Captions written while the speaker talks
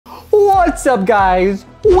What's up, guys?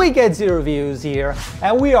 Weekend Zero Views here,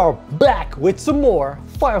 and we are back with some more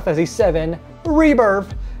Final Fantasy VII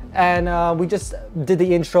Rebirth. And we just did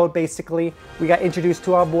the intro. Basically, we got introduced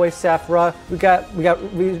to our boy Sephiroth. We got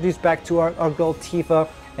introduced back to our girl Tifa,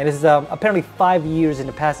 and this is apparently 5 years in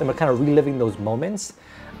the past, and we're kind of reliving those moments.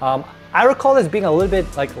 I recall this being a little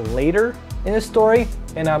bit like later in the story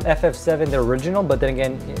in FF7, the original, but then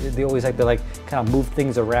again, they always like to kind of move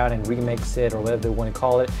things around and remix it or whatever they want to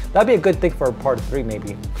call it. That'd be a good thing for part 3,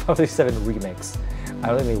 maybe. Final Fantasy VII Remix. I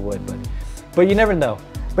don't think they would, but you never know.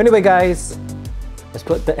 But anyway, guys, let's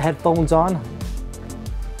put the headphones on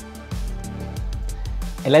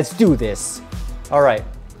and let's do this. All right,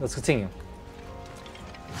 let's continue.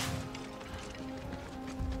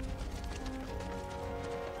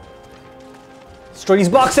 Destroy these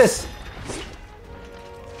boxes.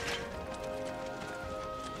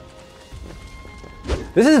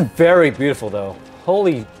 This is very beautiful, though.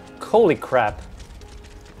 Holy crap!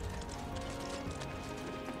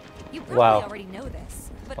 You probably Wow. already know this,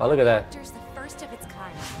 but Wow, look at that. the first of its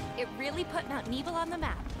kind. It really put Mount Nebel on the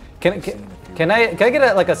map. Can I get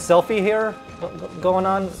a selfie here going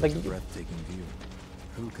on? Like, Breathtaking view.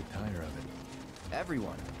 Who could tire of it?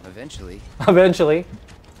 Everyone, eventually. eventually.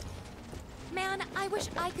 Man, I wish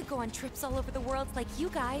I could go on trips all over the world like you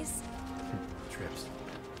guys. Trips.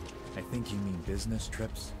 I think you mean business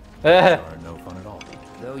trips. Eh. Are no fun at all.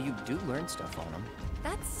 Though you do learn stuff on them.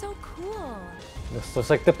 That's so cool. This looks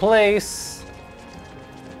like the place.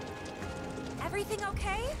 Everything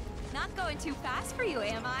okay? Not going too fast for you,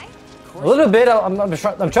 am I? A little bit. I'm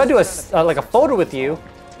trying to do a photo with you.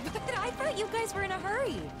 But I thought you guys were in a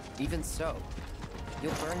hurry. Even so,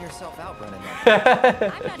 you'll burn yourself out running that.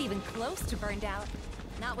 I'm not even close to burned out.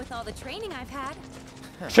 Not with all the training I've had.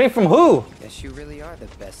 Straight from who? Guess you really are the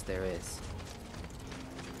best there is.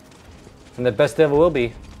 And the best ever will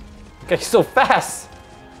be. Okay, so fast.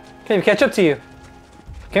 Can't even catch up to you.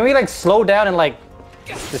 Can we slow down and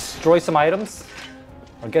destroy some items?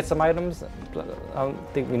 Or get some items? I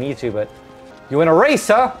don't think we need to, but... You in a race,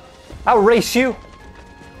 huh? I'll race you!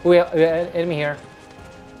 We have an enemy here.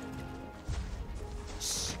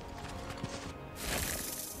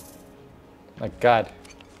 My god.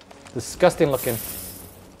 Disgusting looking.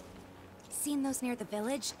 Seen those near the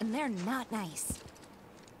village, and they're not nice.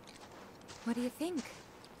 What do you think?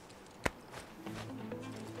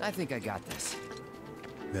 I think I got this.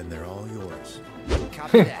 Then they're all yours.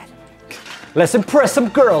 Copy that. Let's impress some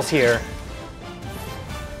girls here.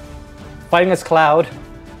 Fighting as Cloud.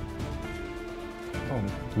 Oh,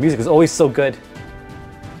 the music is always so good.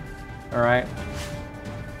 Alright.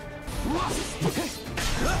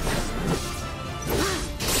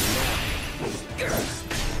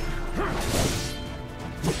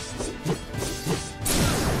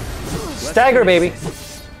 Stagger, baby.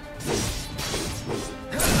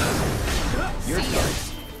 Your turn.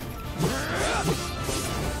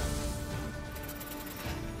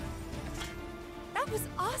 That was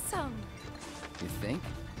awesome. You think?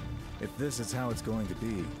 If this is how it's going to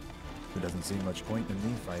be, there doesn't seem much point in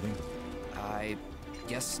me fighting. I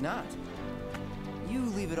guess not. You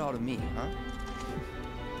leave it all to me, huh?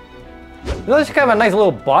 This is kind of a nice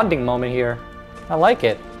little bonding moment here. I like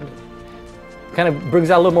it. Kind of brings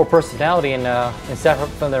out a little more personality in Sephiroth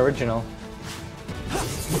from the original.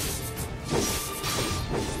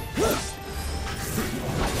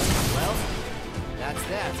 Well, that's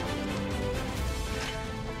that.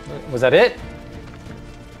 Was that it?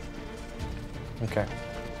 Okay.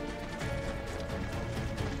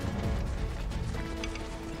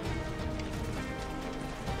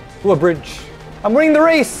 Ooh, a bridge. I'm winning the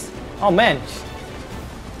race! Oh man. Is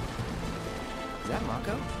that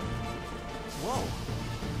Mako? Whoa.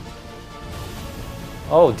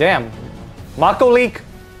 Oh damn. Mako leak.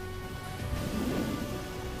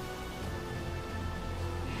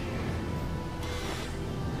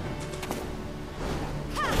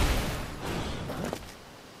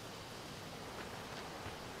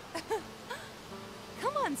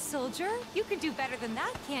 Come on, soldier. You can do better than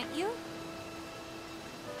that, can't you?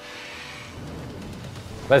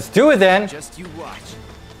 Let's do it then. Just you watch.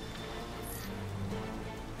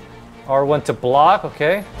 R1 to block,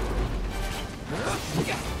 okay.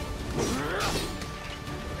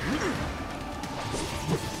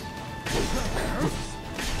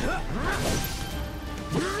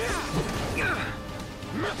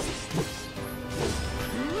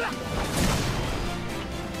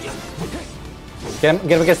 Get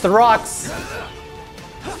him against the rocks.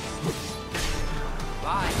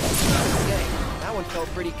 Bye. That one felt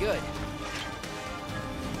pretty good.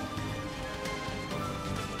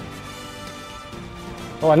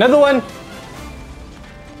 Oh, another one.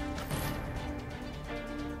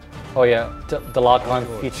 Oh yeah, the lock-on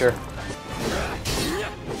feature.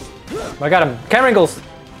 I got him. Camera angles.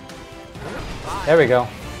 There we go.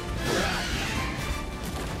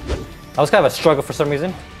 That was kind of a struggle for some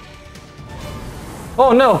reason.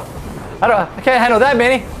 Oh no! I can't handle that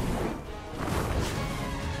many.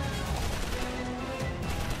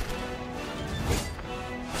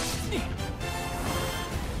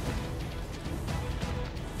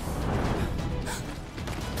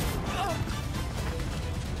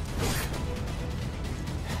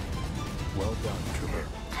 Well done, Trooper.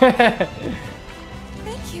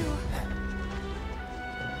 Thank you.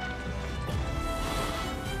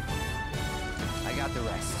 I got the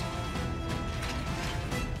rest.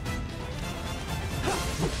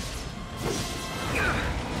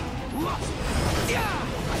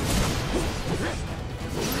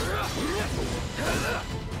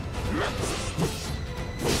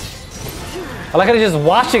 I like how he's just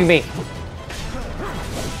watching me.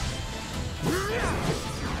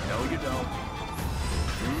 No, you don't.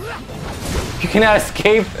 You cannot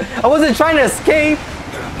escape. I wasn't trying to escape.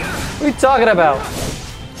 What are you talking about?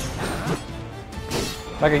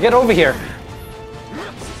 Like, get over here.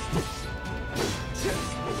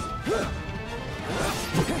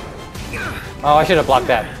 Oh, I should have blocked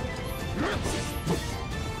that.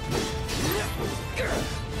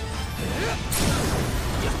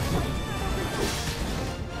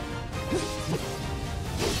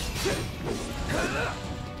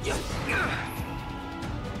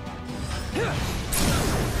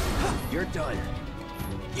 You're done.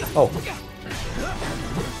 Oh. We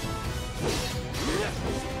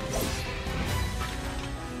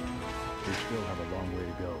still have a long way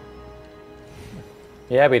to go.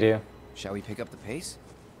 Yeah, we do. Shall we pick up the pace?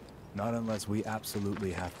 Not unless we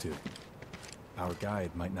absolutely have to. Our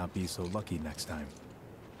guide might not be so lucky next time.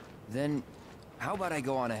 Then, how about I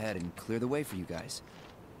go on ahead and clear the way for you guys?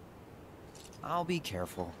 I'll be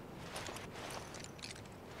careful.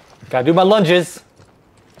 Gotta do my lunges.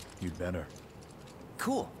 You'd better.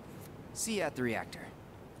 Cool. See you at the reactor.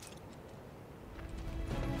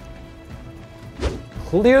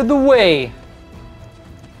 Clear the way.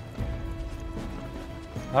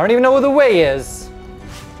 I don't even know where the way is.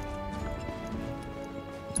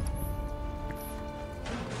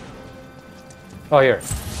 Oh, here.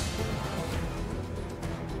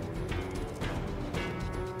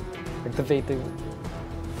 Activate the...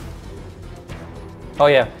 Oh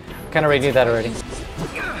yeah, kind of already knew that already.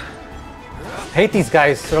 I hate these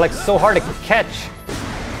guys. They're like so hard to catch.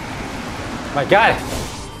 My God,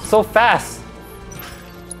 so fast.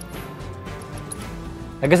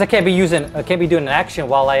 I guess I can't be doing an action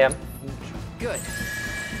while I am Good.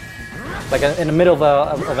 like in the middle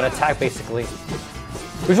of an attack, basically,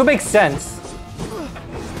 which would make sense.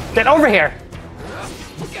 Get over here.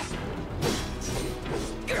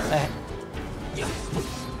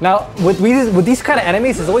 Now, with these kind of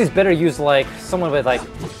enemies, it's always better to use like someone with like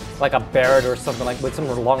a Barrett or something, like with some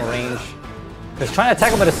long range. Because trying to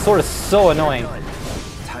attack them with a sword is so annoying.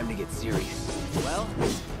 Time to get serious. Well,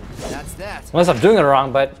 that's that. Unless I'm doing it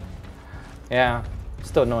wrong, but yeah,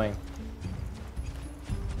 still annoying.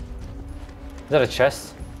 Is that a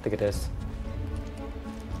chest? I think it is.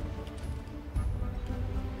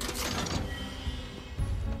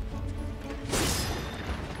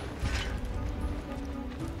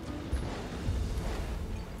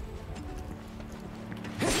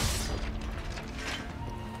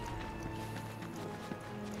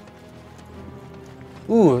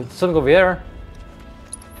 Ooh, something over there.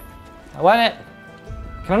 I want it.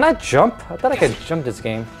 Can I not jump? I thought I could jump this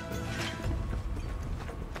game.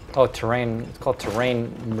 Oh, terrain. It's called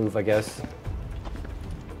terrain move, I guess.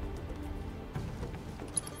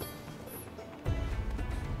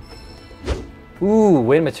 Ooh,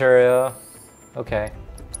 wind material. Okay.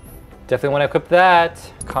 Definitely want to equip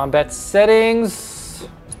that. Combat settings.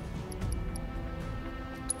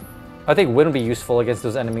 I think wind would be useful against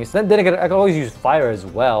those enemies. Then again, I could always use fire as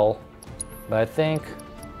well. But I think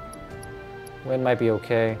wind might be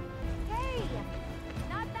okay. Hey,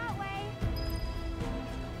 not that way.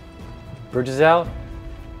 Bridge is out.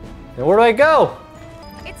 Then where do I go?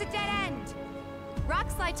 It's a dead end.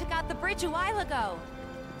 Rockslide took out the bridge a while ago.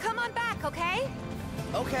 Come on back, okay?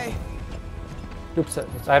 Okay. Oops,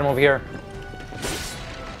 it's item over here.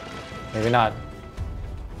 Maybe not.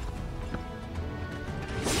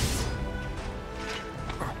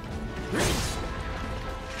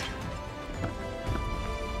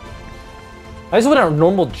 I just want a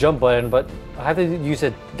normal jump button, but I have to use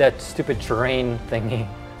that stupid terrain thingy.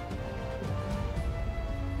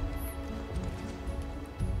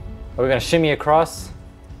 Are we gonna shimmy across?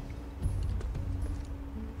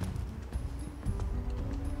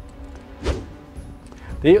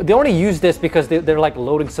 They only use this because they're like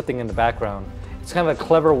loading something in the background. It's kind of a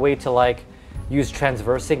clever way to like use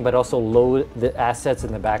transversing, but also load the assets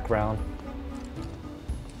in the background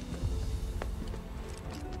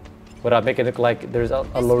without making it look like there's a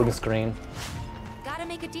loading screen. Gotta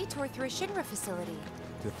make a detour through a Shinra facility.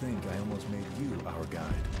 To think I almost made you our guide.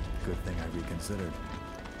 Good thing I reconsidered.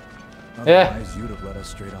 Yeah. Otherwise, you'd have led us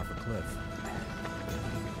straight off a cliff.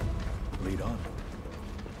 Lead on.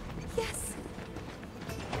 Yes.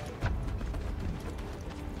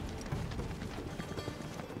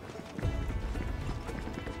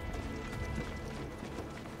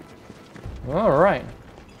 All right.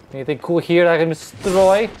 Anything cool here that I can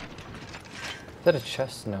destroy? Is that a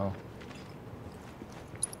chest? No.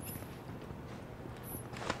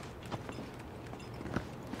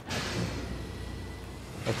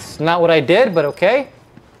 That's not what I did, but okay.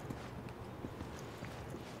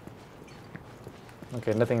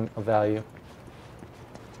 Okay, nothing of value.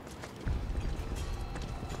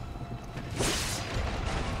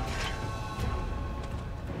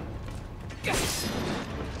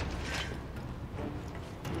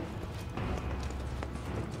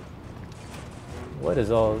 What is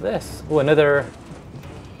all this? Oh, another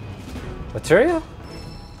material?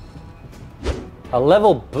 A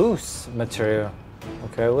level boost material.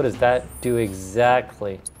 Okay, what does that do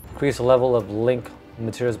exactly? Increase the level of link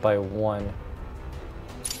materials by 1.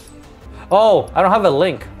 Oh, I don't have a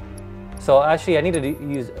link. So actually I need to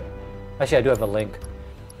use, actually I do have a link.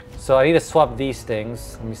 So I need to swap these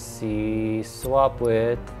things. Let me see, swap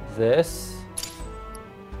with this.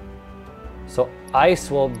 So ice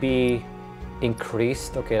will be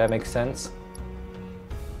increased. Okay, that makes sense.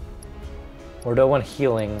 Or do I want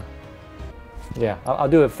healing? Yeah, I'll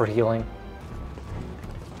do it for healing.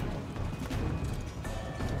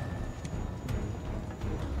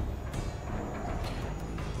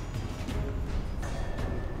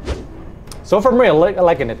 So far, I'm really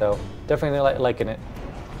liking it though. Definitely liking it.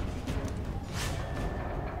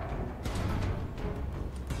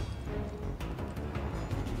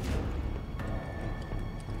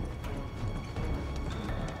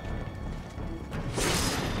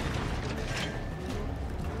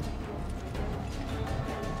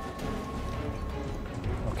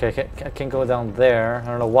 Okay, I can't go down there. I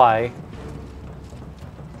don't know why.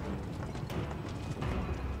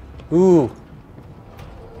 Ooh.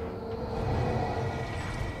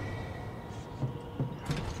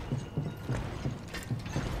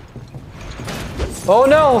 Oh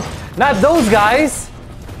no! Not those guys!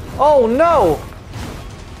 Oh no!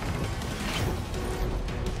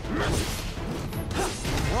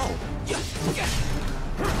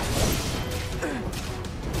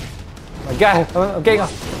 My God, I'm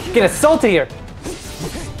getting assaulted here!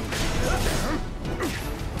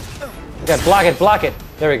 Okay, block it.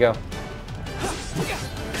 There we go.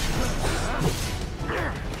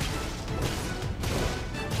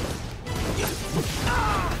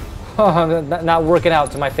 Oh, not working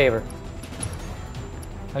out to my favor.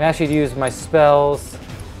 I can actually use my spells.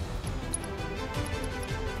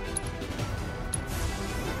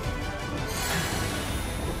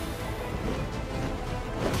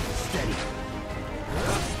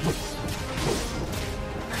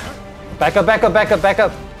 Back up.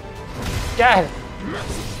 God.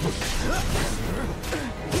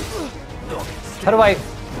 How do I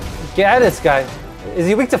get at this guy? Is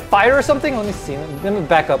he weak to fire or something? Let me see. Let me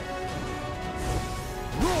back up.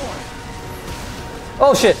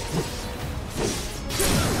 Oh shit!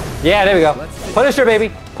 Yeah, there we go. Punisher,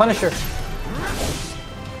 baby. Punisher.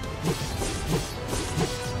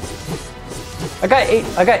 I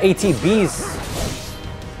got ATBs.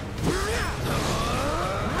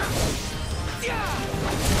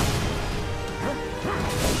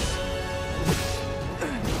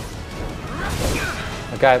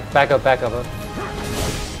 Okay, back up.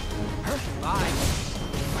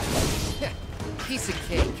 Piece of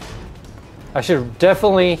cake. I should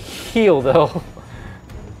definitely heal though.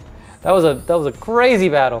 That was a crazy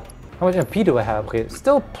battle. How much MP do I have? Okay,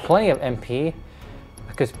 still plenty of MP.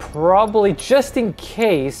 I could probably, just in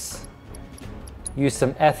case, use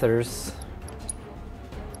some ethers.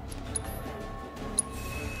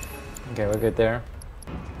 Okay, we're good there.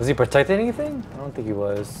 Was he protecting anything? I don't think he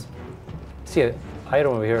was. See an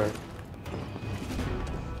item over here.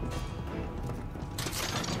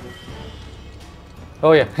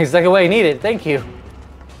 Oh yeah, exactly what I needed. Thank you.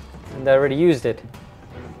 And I already used it.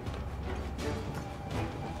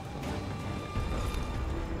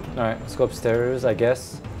 All right, let's go upstairs, I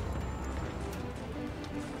guess.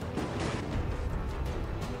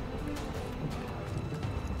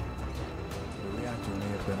 The reactor may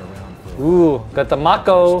have been around for Ooh, got the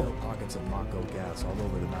Mako. still pockets of Mako gas all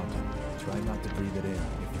over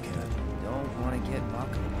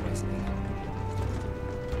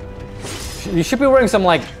You should be wearing some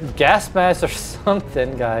like gas mask or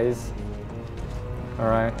something, guys.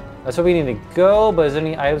 Alright. That's where we need to go, but is there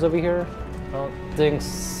any items over here? I don't think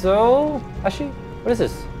so. Actually, what is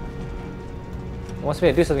this? It wants me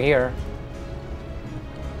to do something here.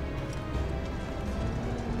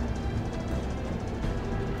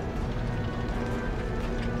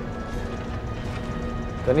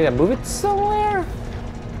 Do I need to move it somewhere?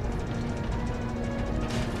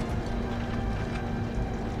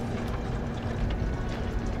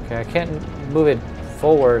 Okay, I can't move it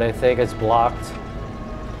forward, I think it's blocked.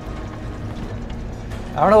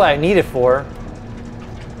 I don't know what I need it for.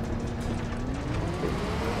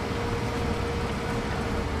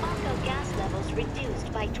 Also, gas levels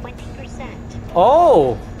reduced by 20%.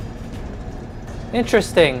 Oh!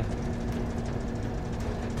 Interesting.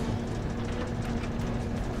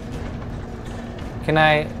 Can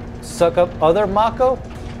I suck up other Mako?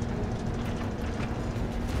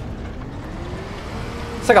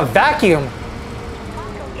 It's like a vacuum.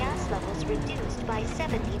 Mako gas levels reduced by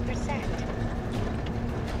 70%.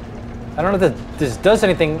 I don't know if this does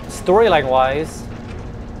anything storyline wise,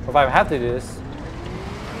 or if I have to do this.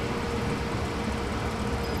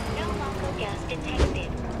 No Mako gas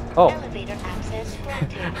detected. Oh. Elevator access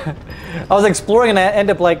granted. I was exploring and I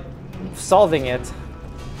end up like solving it.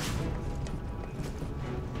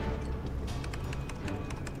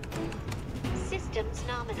 Systems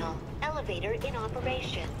nominal. Elevator in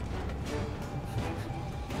operation.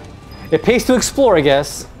 It pays to explore, I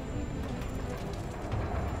guess.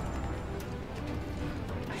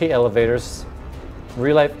 I hate elevators.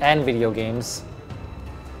 Real life and video games.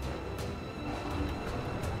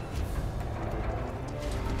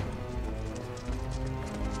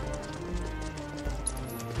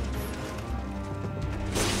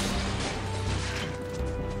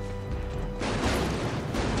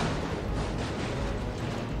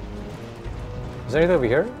 Is there anything over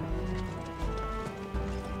here?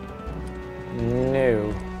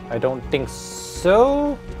 No, I don't think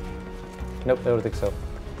so. Nope, I don't think so.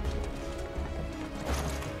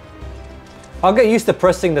 I'll get used to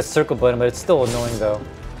pressing the circle button, but it's still annoying though.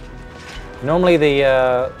 Normally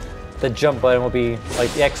the jump button will be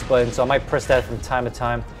like the X button, so I might press that from time to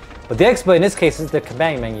time. But the X button in this case is the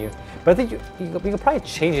command menu. But I think you can probably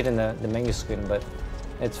change it in the menu screen, but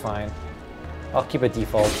it's fine. I'll keep it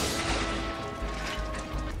default.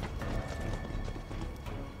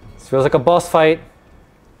 This feels like a boss fight.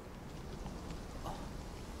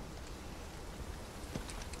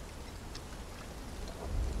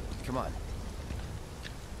 Come on.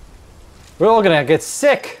 We're all gonna get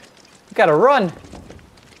sick. We gotta run.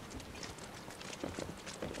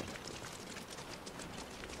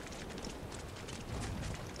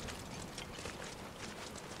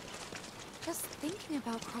 Just thinking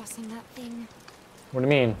about crossing that thing. What do you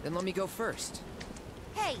mean? Then let me go first.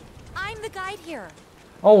 Hey, I'm the guide here.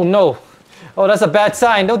 Oh no. Oh, that's a bad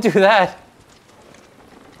sign. Don't do that.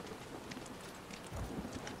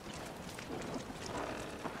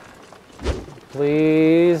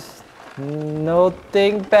 Please.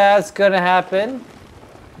 Nothing bad's gonna happen.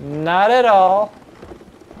 Not at all.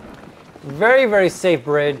 Very, very safe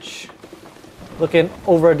bridge. Looking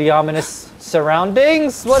over the ominous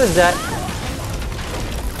surroundings. What is that?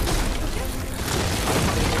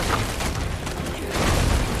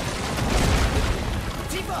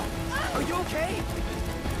 Tifa, are you okay?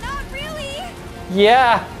 Not really.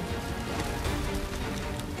 Yeah.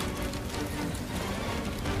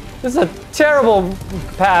 This is a terrible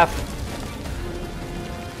path.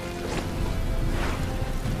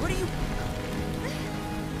 What are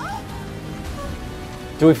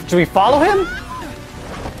you? Do we follow him?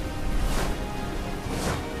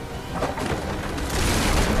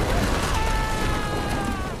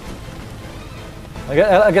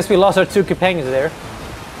 I guess we lost our two companions there.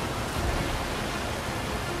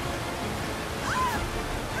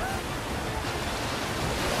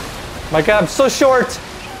 My God, I'm so short.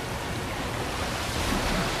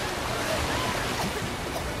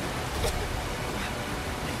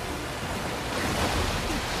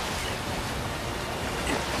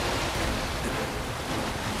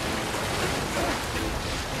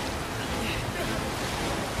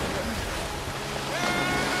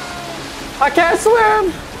 I can't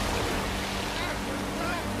swim!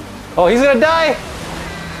 Oh, he's gonna die!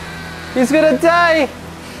 He's gonna die!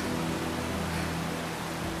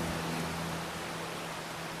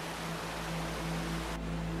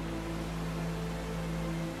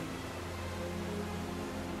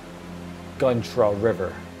 Guntraw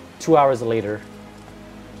River. 2 hours later.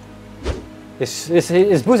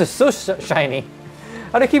 His boots are so shiny.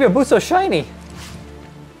 How do you keep your boots so shiny?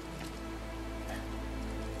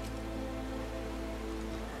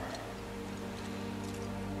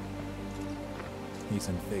 He's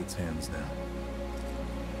in fate's hands now.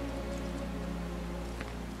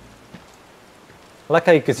 I like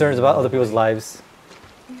how you're concerned about other people's lives.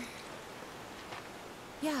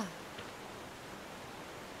 Yeah.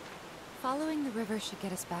 Following the river should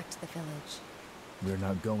get us back to the village. We're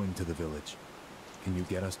not going to the village. Can you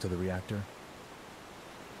get us to the reactor?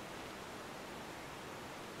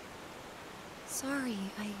 Sorry,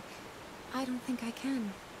 I don't think I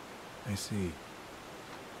can. I see.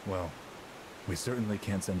 Well, we certainly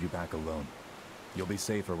can't send you back alone. You'll be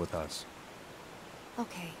safer with us.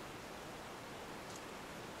 Okay.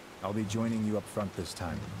 I'll be joining you up front this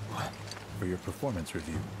time. For your performance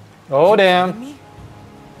review. Oh, damn.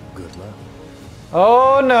 Good luck.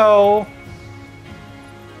 Oh, no.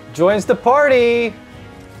 Joins the party.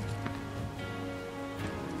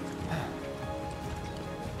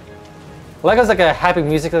 Like it's like a happy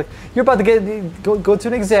music. Like, you're about to go to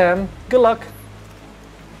an exam. Good luck.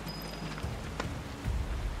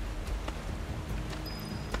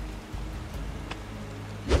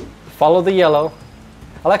 Follow the yellow.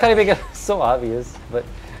 I like how they make it so obvious, but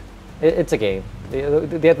it's a game. They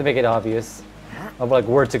have to make it obvious of like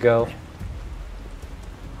where to go.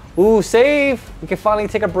 Ooh, save! We can finally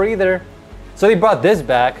take a breather. So they brought this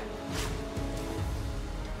back.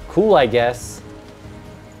 Cool, I guess.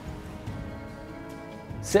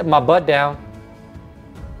 Sit my butt down.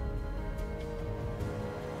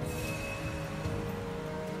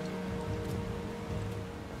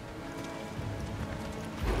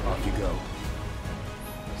 Off you go.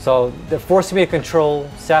 So they're forcing me to control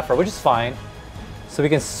Sephiroth, which is fine. So we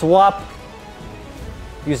can swap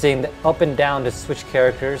using the up and down to switch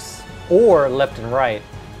characters, or left and right.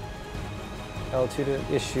 L2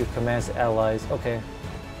 to issue commands to allies. Okay.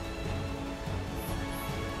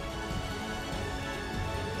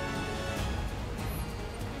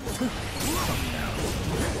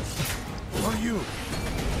 Are you?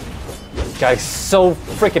 This guy's so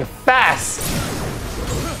freaking fast.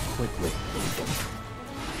 Quickly.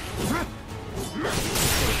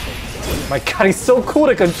 My God, he's so cool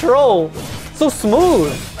to control. So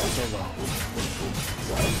smooth.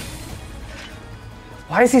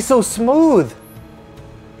 Why is he so smooth?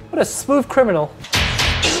 What a smooth criminal.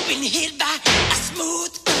 You've been hit by a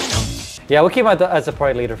smooth criminal. Yeah, we'll keep him as a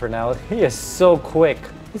party leader for now. He is so quick.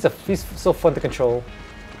 He's so fun to control.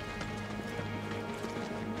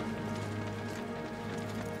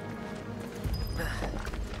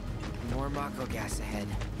 More Mako gas ahead.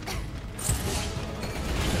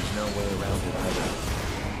 There's no way around it either.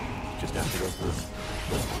 Just have to go through.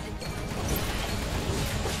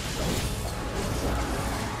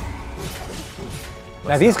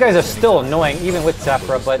 Now these guys are still annoying, even with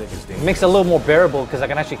Sephiroth, but it makes it a little more bearable because I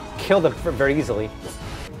can actually kill them very easily.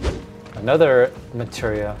 Another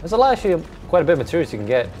materia. There's actually quite a bit of materials you can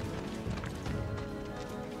get.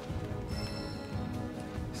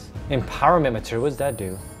 Empowerment material, what does that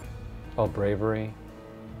do? Oh, bravery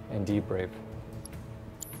and debrave.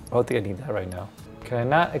 I don't think I need that right now. Can I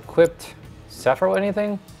not equip Sephiroth with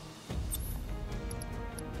anything?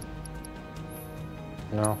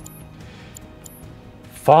 No.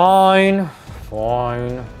 Fine,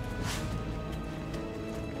 fine.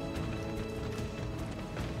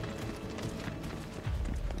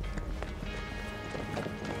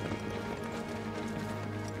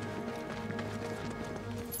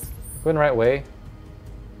 Going the right way?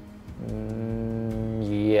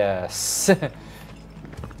 Yes.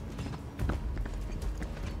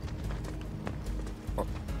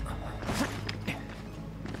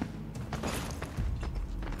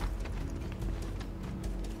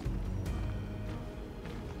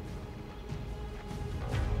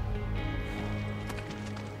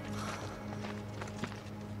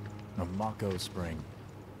 A Mako spring.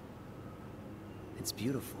 It's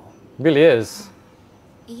beautiful. It really is.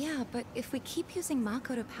 Yeah, but if we keep using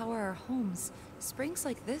Mako to power our homes, springs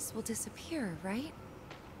like this will disappear, right?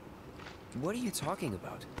 What are you talking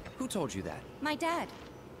about? Who told you that? My dad.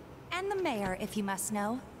 And the mayor, if you must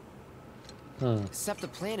know. Except the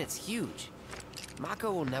planet's huge.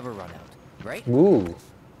 Mako will never run out, right? Ooh.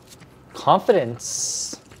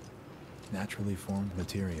 Confidence. Naturally formed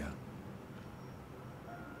materia.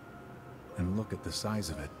 And look at the size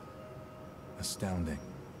of it. Astounding.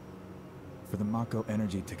 For the Mako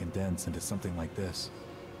energy to condense into something like this,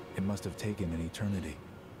 it must have taken an eternity.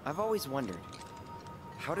 I've always wondered,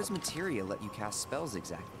 how does materia let you cast spells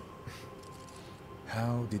exactly?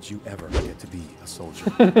 How did you ever get to be a soldier?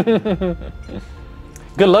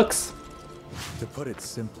 Good looks. To put it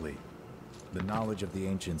simply, the knowledge of the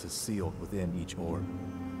ancients is sealed within each orb.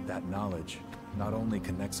 That knowledge not only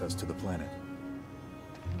connects us to the planet,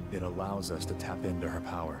 it allows us to tap into her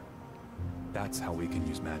power. That's how we can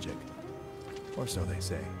use magic. Or so they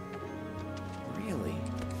say. Really?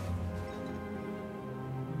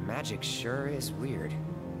 Magic sure is weird.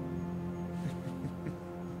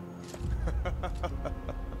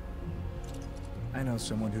 I know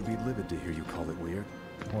someone who'd be livid to hear you call it weird,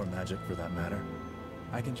 or magic for that matter.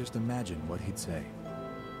 I can just imagine what he'd say.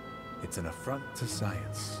 It's an affront to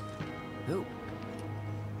science. Who?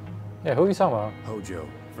 Yeah, who are you talking about? Hojo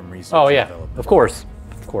from Research Oh and yeah, Development. of course.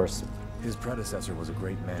 Of course. His predecessor was a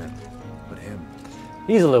great man, but him,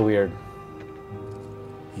 He's a little weird.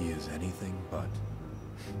 he is anything but.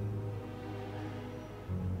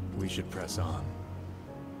 We should press on.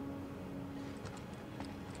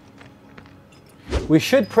 We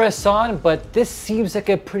should press on, but this seems like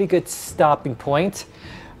a pretty good stopping point.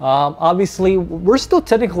 Obviously, we're still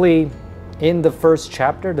technically in the first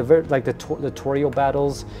chapter, the tutorial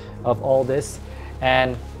battles of all this,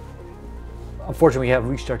 and unfortunately, we have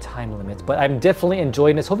reached our time limit. But I'm definitely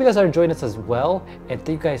enjoying this. Hope you guys are enjoying this as well, and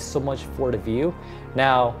thank you guys so much for the view.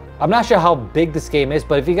 Now, I'm not sure how big this game is,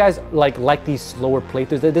 but if you guys like these slower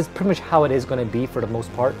playthroughs, this is pretty much how it is going to be for the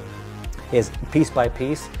most part, is piece by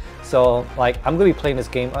piece. So, like, I'm going to be playing this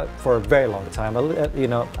game for a very long time. You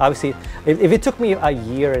know, obviously, if it took me a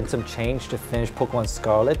year and some change to finish Pokemon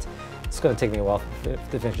Scarlet, it's going to take me a while to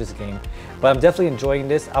finish this game. But I'm definitely enjoying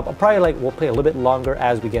this. I'll probably, we'll play a little bit longer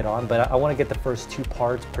as we get on, but I want to get the first 2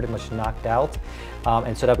 parts pretty much knocked out,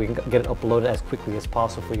 and so that we can get it uploaded as quickly as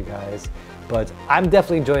possible for you guys. But I'm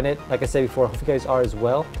definitely enjoying it. Like I said before, I hope you guys are as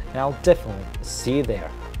well, and I'll definitely see you there.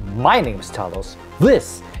 My name is Talos.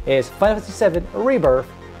 This is Final Fantasy VII Rebirth,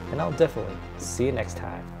 and I'll definitely see you next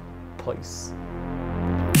time. Peace.